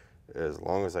 as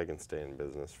long as I can stay in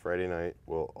business. Friday night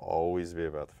will always be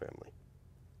about the family.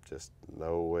 Just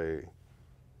no way,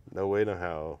 no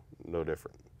how, no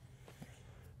different.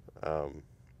 And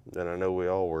I know we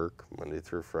all work Monday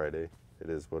through Friday. It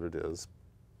is what it is.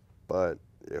 But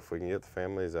if we can get the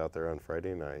families out there on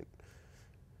Friday night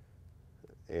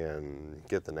and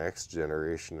get the next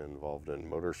generation involved in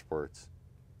motorsports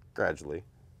gradually,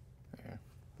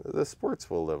 the sports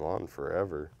will live on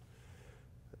forever.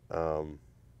 But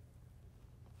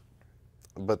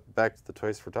back to the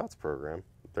Toys for Tots program,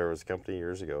 there was a company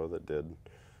years ago that did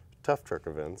tough truck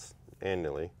events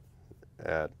annually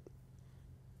at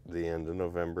the end of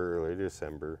November, early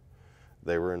December.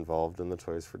 They were involved in the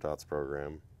Toys for Tots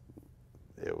program.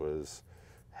 It was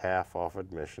half off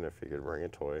admission if you could bring a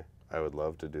toy. I would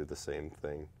love to do the same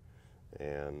thing.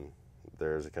 And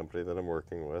there's a company that I'm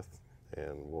working with,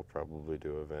 and we'll probably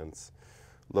do events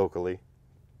locally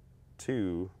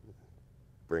to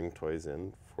bring toys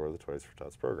in for the Toys for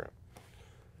Tots program.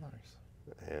 Nice.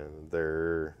 And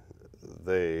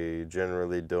they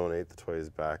generally donate the toys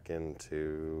back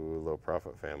into low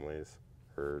profit families,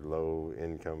 or low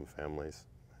income families,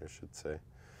 I should say,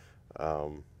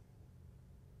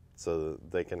 so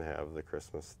that they can have the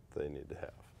Christmas they need to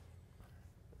have.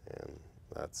 And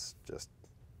that's just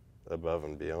above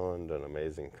and beyond an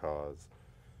amazing cause.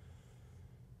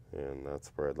 And that's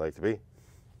where I'd like to be.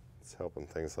 It's helping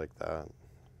things like that.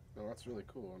 No, that's really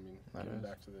cool. I mean, That giving is.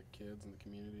 back to the kids and the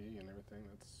community and everything,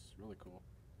 that's really cool.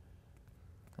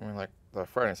 I mean, like the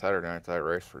Friday and Saturday nights I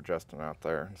raced for Justin out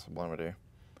there in Sublimity.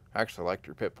 I actually liked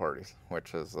your pit parties,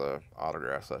 which is the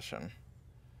autograph session.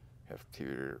 If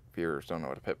your viewers don't know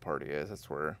what a pit party is, it's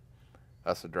where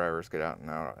us the drivers get out and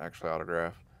actually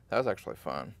autograph. That was actually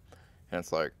fun. And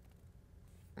it's like,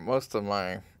 most of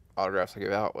my autographs I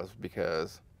give out was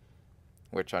because,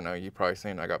 which I know you've probably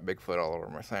seen, I got Bigfoot all over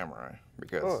my Samurai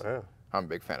because I'm a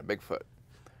big fan of Bigfoot.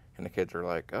 And the kids are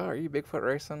like, oh, are you Bigfoot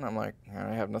racing? I'm like,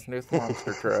 I have nothing to do with the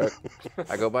monster truck.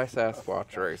 I go by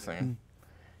Sasquatch racing.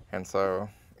 And so,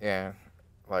 yeah,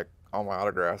 like all my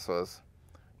autographs was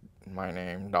my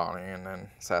name, Donnie, and then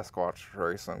Sasquatch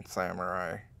Racing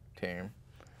Samurai team.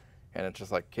 And it's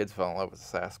just like kids fell in love with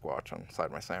the Sasquatch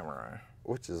inside my Samurai.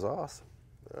 Which is awesome.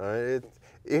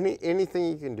 Anything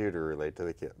you can do to relate to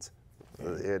the kids,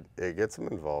 it gets them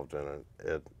involved in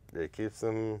it. It keeps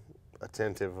them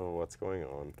attentive of what's going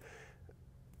on,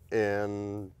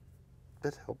 and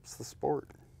it helps the sport.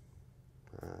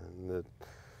 And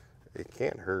it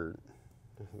can't hurt.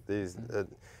 The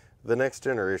next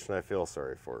generation, I feel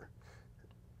sorry for.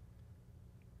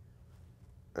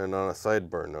 And on a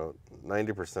sidebar note,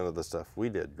 90% of the stuff we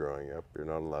did growing up, you're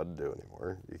not allowed to do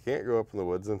anymore. You can't go up in the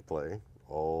woods and play.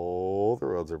 All the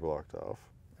roads are blocked off.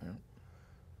 Yeah.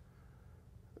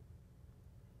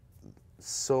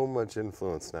 So much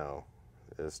influence now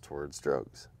is towards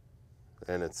drugs.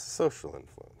 And it's social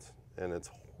influence. And it's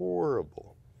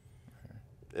horrible.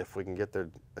 If we can get their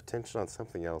attention on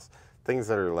something else, things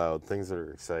that are loud, things that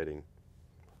are exciting,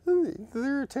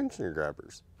 they're attention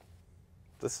grabbers.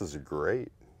 This is great.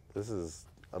 This is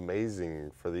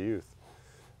amazing for the youth.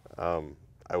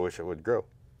 I wish it would grow,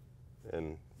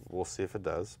 and we'll see if it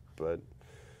does, but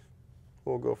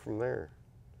we'll go from there.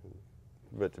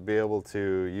 But to be able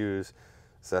to use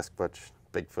Sasquatch,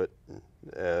 Bigfoot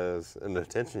as an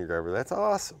attention grabber, that's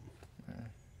awesome.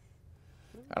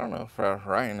 I don't know if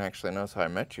Ryan actually knows how I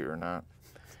met you or not.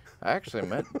 I actually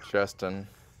met Justin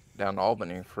down in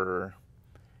Albany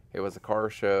it was a car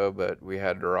show, but we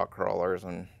had the rock crawlers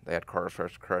and they had Car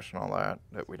Crush and all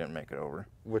that we didn't make it over.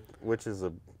 Which is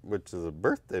a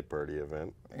birthday party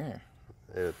event. Yeah.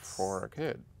 It's for a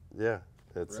kid. Yeah,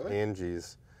 it's Really?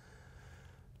 Angie's.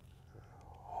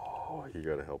 Oh, you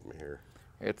got to help me here.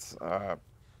 It's a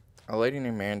lady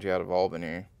named Angie out of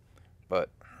Albany, but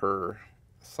her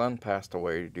son passed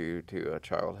away due to a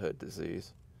childhood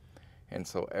disease. And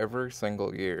so every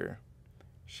single year,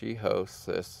 she hosts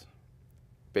this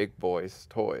Big Boys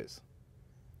Toys.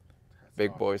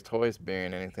 Big Boys Toys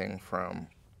being anything from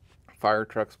fire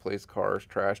trucks, police cars,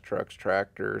 trash trucks,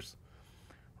 tractors,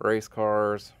 race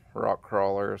cars, rock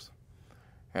crawlers.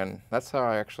 And that's how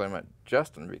I actually met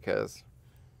Justin, because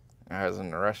I was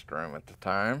in the restroom at the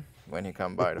time when he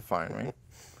come by to find me.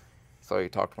 So he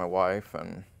talked to my wife,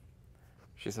 and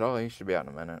she said, "Oh, he should be out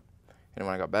in a minute." And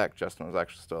when I got back, Justin was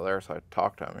actually still there, so I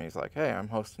talked to him. And he's like, "Hey, I'm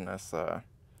hosting this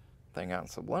thing out in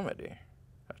Sublimity,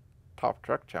 a top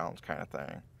truck challenge kind of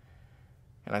thing."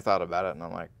 And I thought about it, and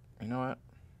I'm like, you know what?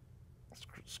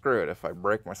 Screw it. If I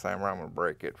break my Samurai, I'm going to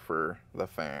break it for the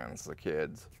fans, the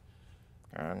kids.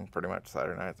 And pretty much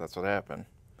Saturday night, that's what happened.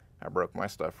 I broke my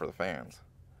stuff for the fans.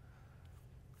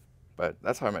 But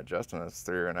that's how I met Justin, is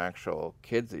through an actual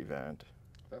kids event.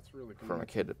 That's really cool. From a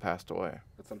kid that passed away.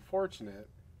 It's unfortunate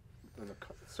in the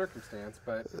circumstance,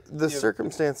 but The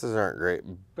circumstances aren't great.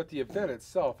 But the event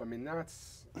itself, I mean,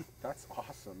 that's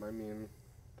awesome. I mean,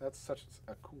 that's such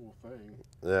a cool thing.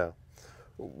 Yeah.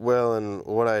 Well, and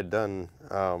what I had done,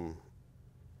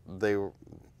 they were,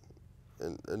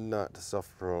 and not to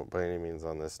self-promote by any means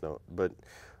on this note, but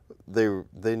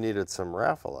they needed some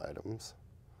raffle items,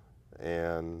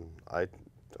 and I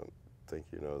don't think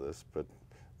you know this, but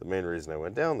the main reason I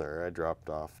went down there, I dropped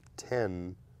off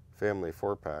 10 family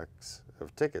 4-packs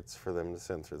of tickets for them to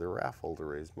send through the raffle to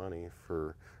raise money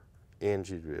for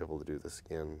Angie to be able to do this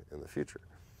again in the future.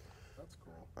 That's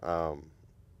cool.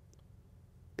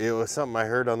 It was something I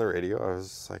heard on the radio. I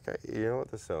was like, you know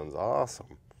what, this sounds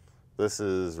awesome. This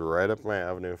is right up my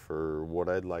avenue for what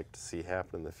I'd like to see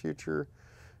happen in the future.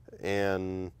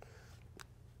 And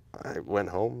I went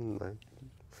home and I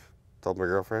told my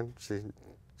girlfriend. She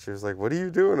was like, "What are you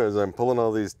doing?" As I'm pulling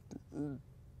all these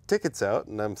tickets out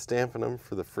and I'm stamping them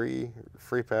for the free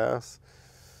pass.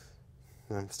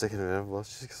 And I'm sticking it in an envelope.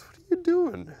 She goes, "What are you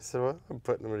doing?" I said, "Well, I'm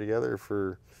putting them together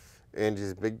for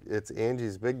Angie's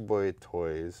Big Boy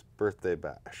Toys birthday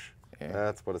bash." Yeah.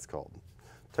 That's what it's called.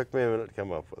 Took me a minute to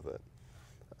come up with it.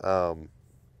 I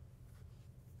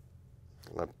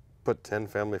put 10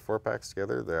 family 4-packs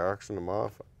together. They auctioned them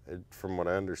off. From what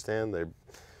I understand, they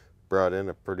brought in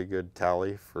a pretty good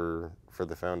tally for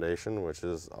the foundation, which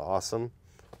is awesome.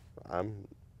 I'm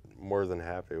more than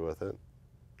happy with it.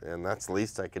 And that's the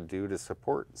least I could do to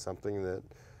support something that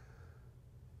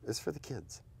is for the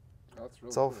kids. That's really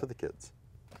It's all cool. for the kids.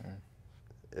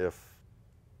 Yeah.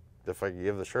 If I could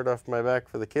give the shirt off my back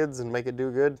for the kids and make it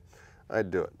do good,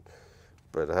 I'd do it.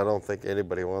 But I don't think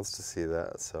anybody wants to see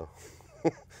that, so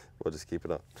we'll just keep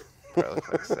it on. Probably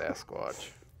looks like Sasquatch.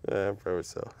 Yeah, probably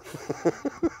so.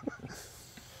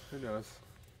 Who knows?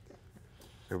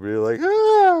 Everybody like,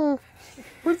 "Ah,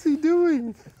 what's he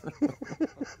doing?"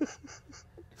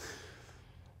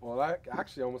 Well, that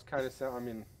actually almost kind of sound. I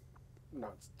mean,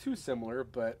 not too similar,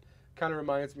 but kind of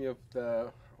reminds me of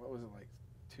what was it, like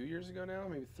 2 years ago now,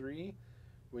 maybe 3,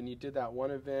 when you did that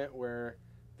one event where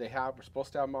We're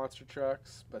supposed to have monster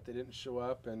trucks, but they didn't show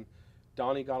up. And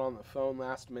Donnie got on the phone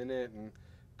last minute and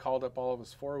called up all of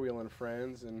his four-wheeling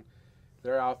friends, and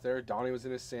they're out there. Donnie was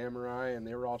in his Samurai, and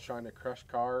they were all trying to crush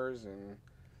cars and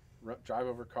drive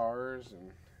over cars,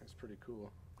 and it's pretty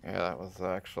cool. Yeah, that was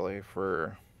actually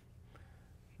for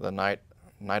the night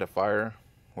of fire,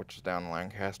 which is down in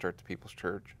Lancaster at the People's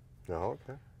Church. Oh,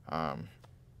 okay.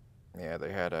 Yeah,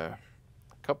 they had a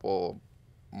couple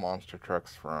monster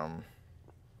trucks from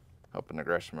up in the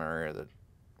Gresham area that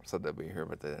said they'd be here,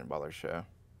 but they didn't bother to show.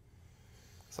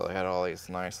 So they had all these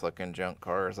nice looking junk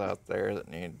cars out there that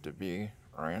needed to be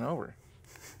ran over.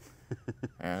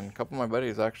 And a couple of my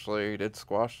buddies actually did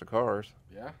squash the cars.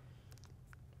 Yeah.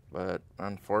 But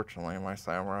unfortunately, my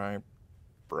Samurai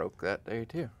broke that day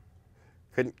too.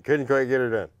 Couldn't quite get her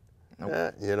done.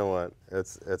 Nope. You know what?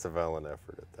 It's a valiant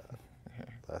effort at that.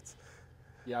 That's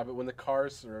Yeah, but when the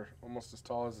cars are almost as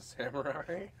tall as a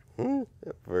Samurai. yeah,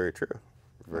 very true.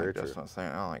 Very Like true. Justin was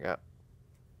saying, I only got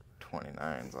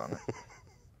 29s on it.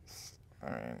 I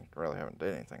mean, really haven't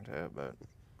did anything to it, but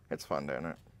it's fun doing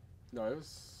it. No, it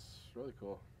was really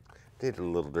cool. Needed a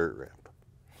little dirt ramp.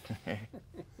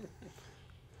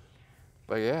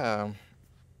 But yeah,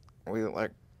 we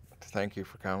like to thank you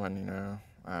for coming, you know.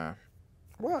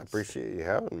 Well, I appreciate you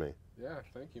having me. Yeah,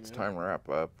 thank you, man. It's time to wrap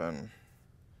up,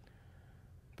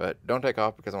 but don't take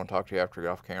off because I want to talk to you after you're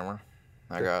off camera.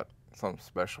 I got something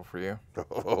special for you.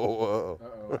 Oh,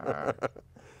 Uh-oh.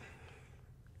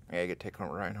 Yeah, you get to take one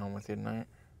right home with you tonight.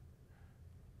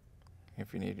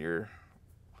 If you need your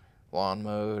lawn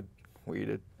mowed,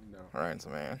 weeded, No. Ryan's a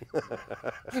man.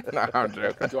 No, I'm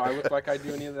joking. Do I look like I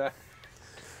do any of that?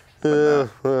 well,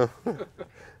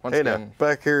 Once hey now, again,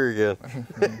 back here again.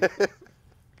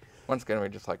 once again, we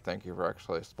just like thank you for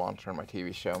actually sponsoring my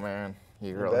TV show, man.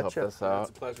 You You really helped betcha. us out, It's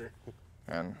a pleasure.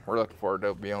 and we're looking forward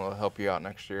to being able to help you out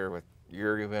next year with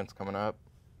your events coming up.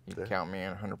 You can Yeah. count me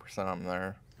in 100%. I'm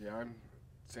there, Yeah, I'm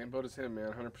same boat as him,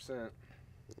 man. 100%.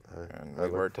 and I we've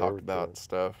look already talked forward to about it.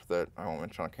 stuff that I won't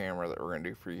mention on camera that we're gonna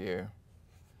do for you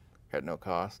at no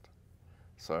cost.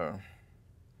 So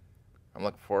I'm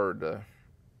looking forward to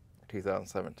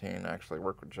 2017. Actually,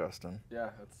 work with Justin. Yeah,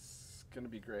 it's gonna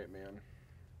be great, man.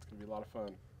 It's gonna be a lot of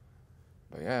fun.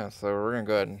 But yeah, so we're gonna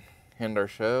go ahead and end our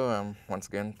show. Once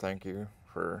again, thank you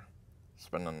for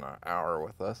spending an hour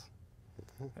with us.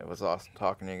 It was awesome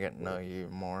talking to you, getting to know you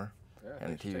even more, Yeah,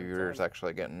 and thanks for TV taking viewers time.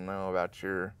 actually getting to know about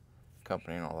your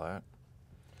company and all that.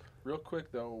 Real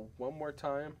quick though, one more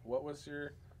time, what was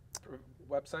your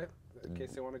website in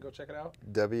case they want to go check it out?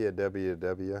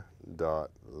 www.lone,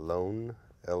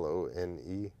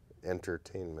 L-O-N-E,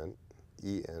 entertainment,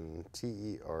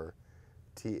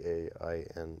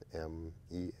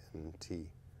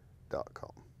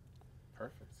 entertainment.com.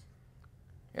 Perfect.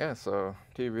 Yeah, so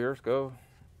TV viewers, go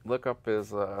look up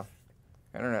his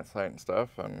internet site and stuff,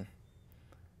 and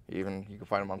even you can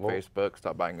find him on Well, Facebook.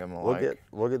 Stop by and give him a We'll like.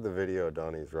 get the video of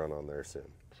Donnie's run on there soon.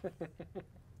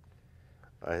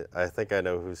 I think I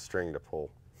know whose string to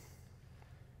pull.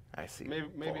 I see.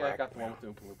 Maybe I got the one with the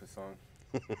Oompa Loompa song.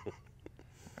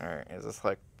 All right, is this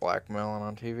like blackmailing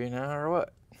on TV now or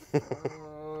what?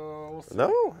 We'll see. No,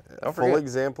 Don't a full forget-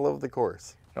 example of the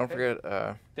course. Don't forget,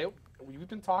 We've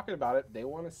been talking about it. They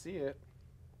want to see it.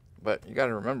 but you got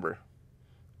to remember,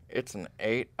 it's an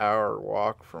 8-hour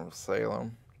walk from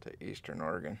Salem to Eastern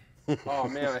Oregon. Oh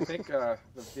man, I think the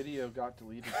video got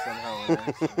deleted somehow. In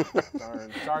there, so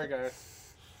darn. Sorry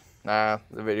guys. Nah,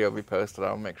 the video will be posted.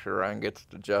 I'll make sure Ryan gets it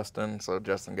to Justin, so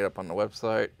Justin get up on the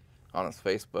website, on his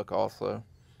Facebook also,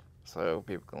 so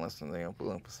people can listen to the Oompa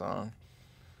Loompa song.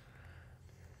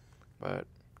 But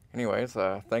anyways,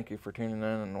 thank you for tuning in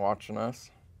and watching us.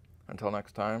 Until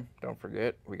next time, don't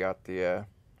forget, we got the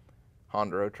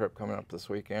Honda road trip coming up this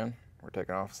weekend. We're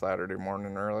taking off Saturday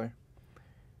morning early.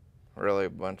 Really a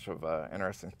bunch of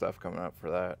interesting stuff coming up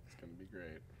for that. It's gonna be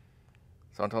great.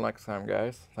 So until next time,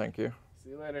 guys, thank you. See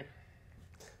you later.